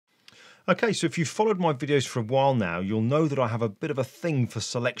Okay, so if you've followed my videos for a while now, you'll know that I have a bit of a thing for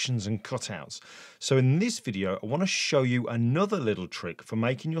selections and cutouts. So in this video, I want to show you another little trick for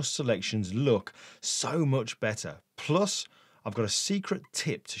making your selections look so much better. Plus, I've got a secret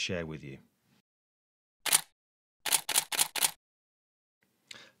tip to share with you.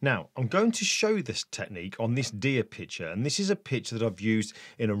 Now, I'm going to show you this technique on this deer picture, and this is a picture that I've used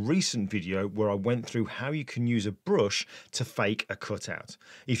in a recent video where I went through how you can use a brush to fake a cutout.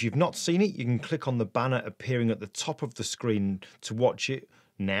 If you've not seen it, you can click on the banner appearing at the top of the screen to watch it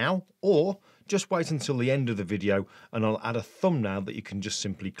now, or just wait until the end of the video and I'll add a thumbnail that you can just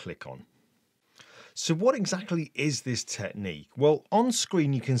simply click on. So what exactly is this technique? Well, on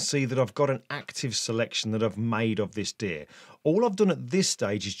screen you can see that I've got an active selection that I've made of this deer. All I've done at this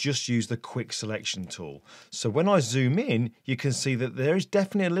stage is just use the quick selection tool. So when I zoom in, you can see that there is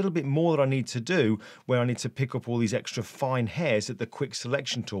definitely a little bit more that I need to do, where I need to pick up all these extra fine hairs that the quick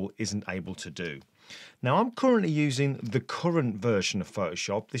selection tool isn't able to do. Now, I'm currently using the current version of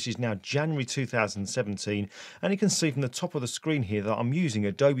Photoshop. This is now January 2017, and you can see from the top of the screen here that I'm using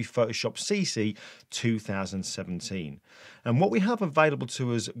Adobe Photoshop CC 2017. And what we have available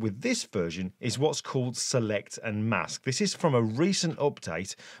to us with this version is what's called Select and Mask. This is from a recent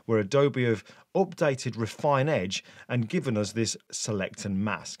update where Adobe have updated Refine Edge and given us this Select and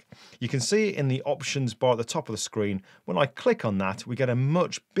Mask. You can see it in the options bar at the top of the screen. When I click on that, we get a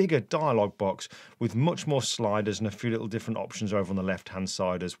much bigger dialog box with much more sliders and a few little different options over on the left hand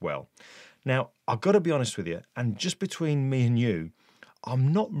side as well. Now, I've got to be honest with you, and just between me and you,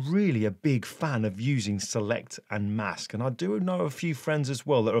 I'm not really a big fan of using Select and Mask, and I do know a few friends as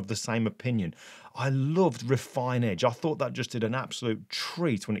well that are of the same opinion. I loved Refine Edge. I thought that just did an absolute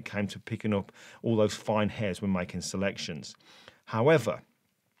treat when it came to picking up all those fine hairs when making selections. However,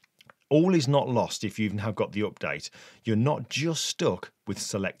 all is not lost if you've now got the update. You're not just stuck with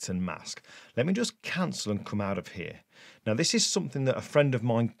Select and Mask. Let me just cancel and come out of here. Now, this is something that a friend of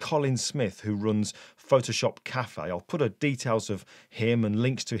mine, Colin Smith, who runs Photoshop Cafe, I'll put details of him and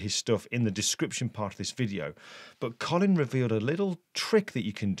links to his stuff in the description part of this video. But Colin revealed a little trick that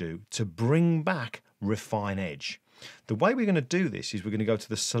you can do to bring back Refine Edge. The way we're going to do this is we're going to go to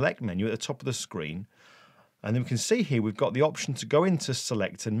the Select menu at the top of the screen, and then we can see here we've got the option to go into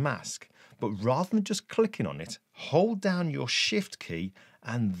Select and Mask. But rather than just clicking on it, hold down your Shift key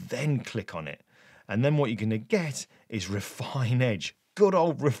and then click on it. And then what you're going to get is Refine Edge. Good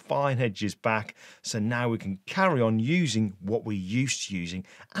old Refine Edge is back. So now we can carry on using what we used to using.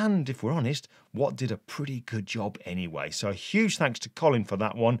 And if we're honest, what did a pretty good job anyway. So a huge thanks to Colin for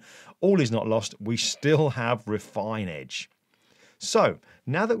that one. All is not lost. We still have Refine Edge. So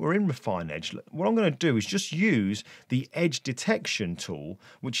now that we're in Refine Edge, what I'm going to do is just use the edge detection tool,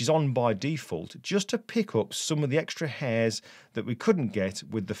 which is on by default, just to pick up some of the extra hairs that we couldn't get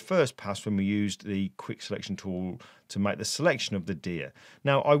with the first pass when we used the quick selection tool to make the selection of the deer.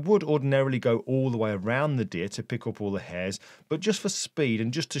 Now, I would ordinarily go all the way around the deer to pick up all the hairs, but just for speed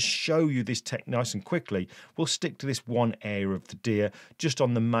and just to show you this tech nice and quickly, we'll stick to this one area of the deer just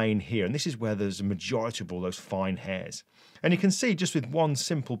on the mane here. And this is where there's a majority of all those fine hairs. And you can see just with one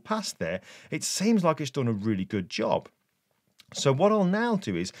simple pass there, it seems like it's done a really good job. So what I'll now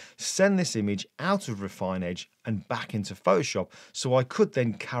do is send this image out of Refine Edge and back into Photoshop so I could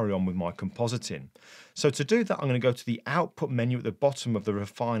then carry on with my compositing. So to do that, I'm going to go to the output menu at the bottom of the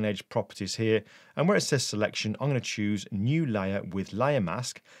Refine Edge properties here, and where it says selection, I'm going to choose new layer with layer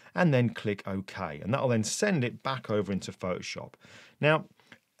mask and then click OK, and that'll then send it back over into Photoshop. Now,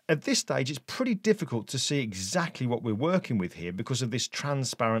 at this stage, it's pretty difficult to see exactly what we're working with here because of this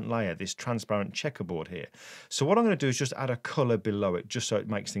transparent layer, this transparent checkerboard here. So what I'm going to do is just add a color below it, just so it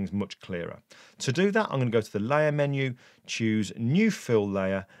makes things much clearer. To do that, I'm going to go to the layer menu, choose new fill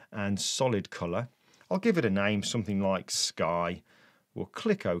layer and solid color. I'll give it a name, something like sky. We'll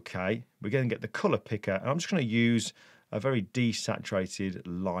click OK. We're going to get the color picker, and I'm just going to use a very desaturated,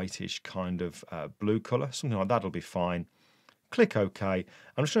 lightish kind of blue color. Something like that'll be fine. Click OK.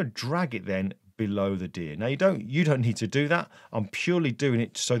 I'm just going to drag it then below the deer. Now you don't need to do that. I'm purely doing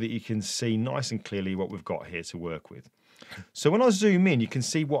it so that you can see nice and clearly what we've got here to work with. So when I zoom in, you can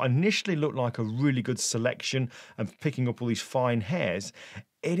see what initially looked like a really good selection of picking up all these fine hairs.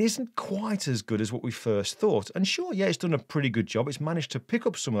 It isn't quite as good as what we first thought. And sure, yeah, it's done a pretty good job. It's managed to pick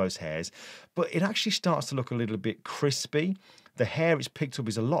up some of those hairs, but it actually starts to look a little bit crispy. The hair it's picked up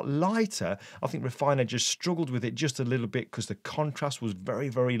is a lot lighter. I think Refine Edge just struggled with it just a little bit because the contrast was very,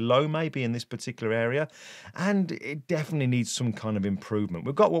 very low maybe in this particular area. And it definitely needs some kind of improvement.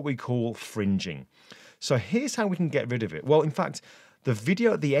 We've got what we call fringing. So here's how we can get rid of it. Well, in fact, The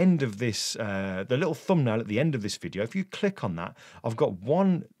video at the end of this, the little thumbnail at the end of this video, if you click on that, I've got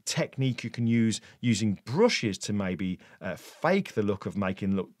one technique you can use using brushes to maybe fake the look of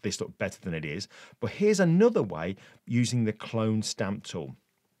making this look better than it is. But here's another way using the clone stamp tool.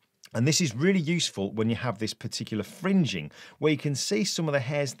 And this is really useful when you have this particular fringing, where you can see some of the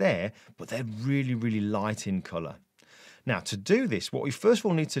hairs there, but they're really, really light in colour. Now, to do this, what we first of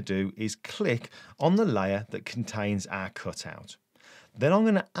all need to do is click on the layer that contains our cutout. Then I'm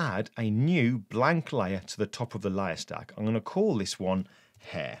going to add a new blank layer to the top of the layer stack. I'm going to call this one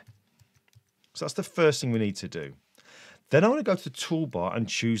hair. So that's the first thing we need to do. Then I'm going to go to the toolbar and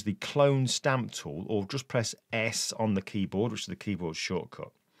choose the clone stamp tool, or just press S on the keyboard, which is the keyboard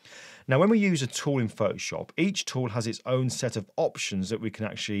shortcut. Now, when we use a tool in Photoshop, each tool has its own set of options that we can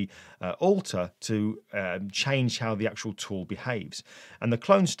actually alter to change how the actual tool behaves. And the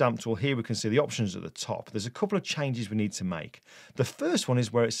clone stamp tool here, we can see the options at the top. There's a couple of changes we need to make. The first one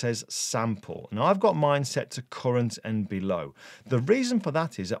is where it says sample. Now, I've got mine set to current and below. The reason for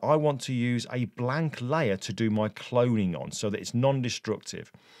that is that I want to use a blank layer to do my cloning on so that it's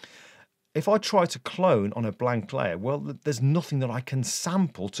non-destructive. If I try to clone on a blank layer, well, there's nothing that I can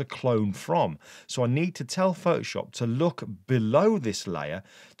sample to clone from. So I need to tell Photoshop to look below this layer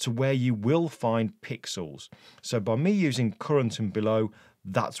to where you will find pixels. So by me using current and below,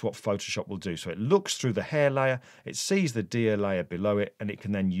 that's what Photoshop will do. So it looks through the hair layer, it sees the deer layer below it, and it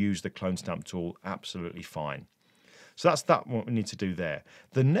can then use the clone stamp tool absolutely fine. So that's what we need to do there.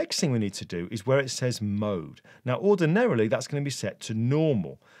 The next thing we need to do is where it says mode. Now, ordinarily, that's going to be set to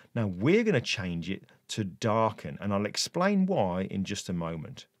normal. Now, we're going to change it to darken, and I'll explain why in just a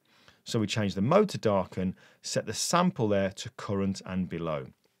moment. So we change the mode to darken, set the sample there to current and below.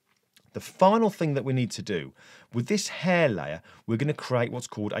 The final thing that we need to do, with this hair layer, we're going to create what's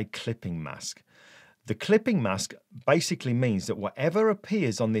called a clipping mask. The clipping mask basically means that whatever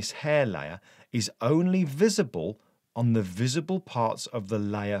appears on this hair layer is only visible on the visible parts of the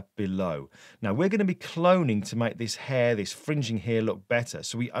layer below. Now, we're going to be cloning to make this hair, this fringing here, look better.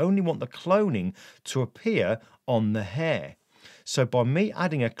 So we only want the cloning to appear on the hair. So by me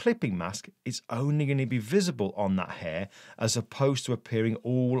adding a clipping mask, it's only going to be visible on that hair as opposed to appearing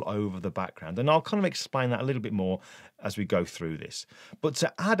all over the background. And I'll kind of explain that a little bit more as we go through this. But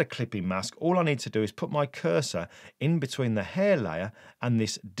to add a clipping mask, all I need to do is put my cursor in between the hair layer and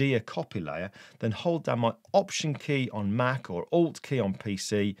this deer copy layer, then hold down my Option key on Mac or Alt key on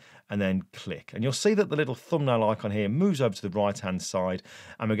PC, and then click. And you'll see that the little thumbnail icon here moves over to the right-hand side,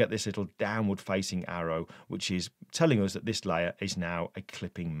 and we get this little downward-facing arrow, which is telling us that this layer is now a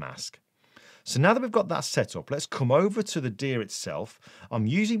clipping mask. So now that we've got that set up, let's come over to the deer itself. I'm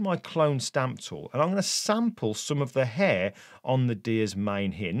using my clone stamp tool, and I'm going to sample some of the hair on the deer's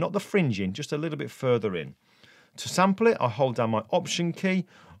mane here, not the fringing, just a little bit further in. To sample it, I hold down my Option key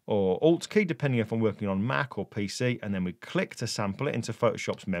or Alt key, depending if I'm working on Mac or PC, and then we click to sample it into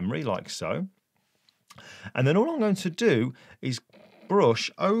Photoshop's memory, like so. And then all I'm going to do is brush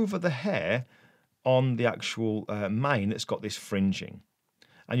over the hair on the actual mane that's got this fringing.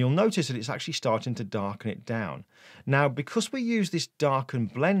 And you'll notice that it's actually starting to darken it down. Now, because we use this darken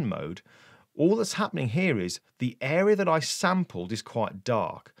blend mode, all that's happening here is the area that I sampled is quite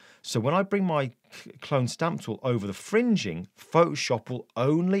dark. So when I bring my clone stamp tool over the fringing, Photoshop will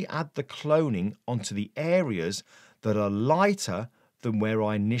only add the cloning onto the areas that are lighter than where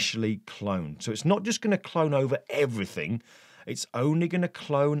I initially cloned. So it's not just going to clone over everything, it's only going to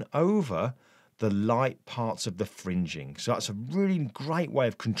clone over the light parts of the fringing. So that's a really great way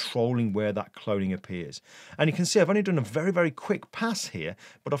of controlling where that cloning appears. And you can see I've only done a very, very quick pass here,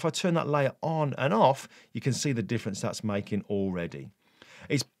 but if I turn that layer on and off, you can see the difference that's making already.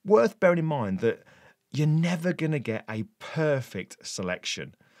 It's worth bearing in mind that you're never going to get a perfect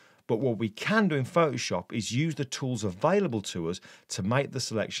selection. But what we can do in Photoshop is use the tools available to us to make the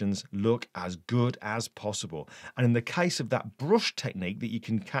selections look as good as possible. And in the case of that brush technique that you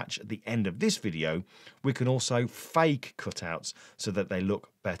can catch at the end of this video, we can also fake cutouts so that they look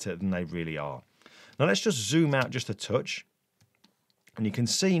better than they really are. Now let's just zoom out just a touch. And you can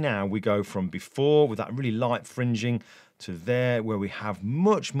see now we go from before with that really light fringing to there where we have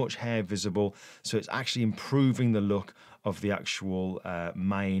much, much hair visible. So it's actually improving the look of the actual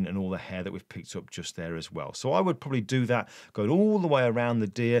mane and all the hair that we've picked up just there as well. So I would probably do that going all the way around the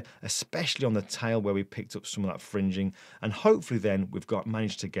deer, especially on the tail where we picked up some of that fringing. And hopefully then we've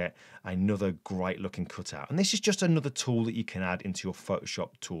managed to get another great looking cutout. And this is just another tool that you can add into your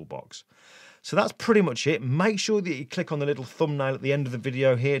Photoshop toolbox. So that's pretty much it. Make sure that you click on the little thumbnail at the end of the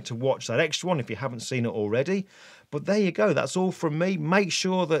video here to watch that extra one if you haven't seen it already. But there you go. That's all from me. Make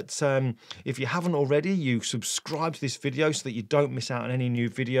sure that if you haven't already, you subscribe to this video so that you don't miss out on any new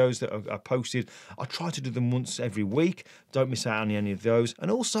videos that are posted. I try to do them once every week. Don't miss out on any of those.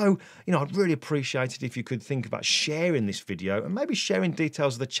 And also, you know, I'd really appreciate it if you could think about sharing this video and maybe sharing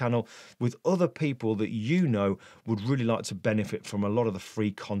details of the channel with other people that you know would really like to benefit from a lot of the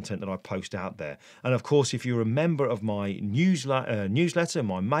free content that I post out there. And of course, if you're a member of my newsletter,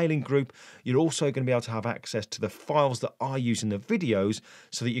 my mailing group, you're also going to be able to have access to the files that I use in the videos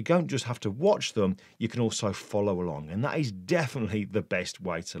so that you don't just have to watch them, you can also follow along. And that is definitely the best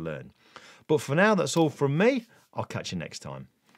way to learn. But for now, that's all from me. I'll catch you next time.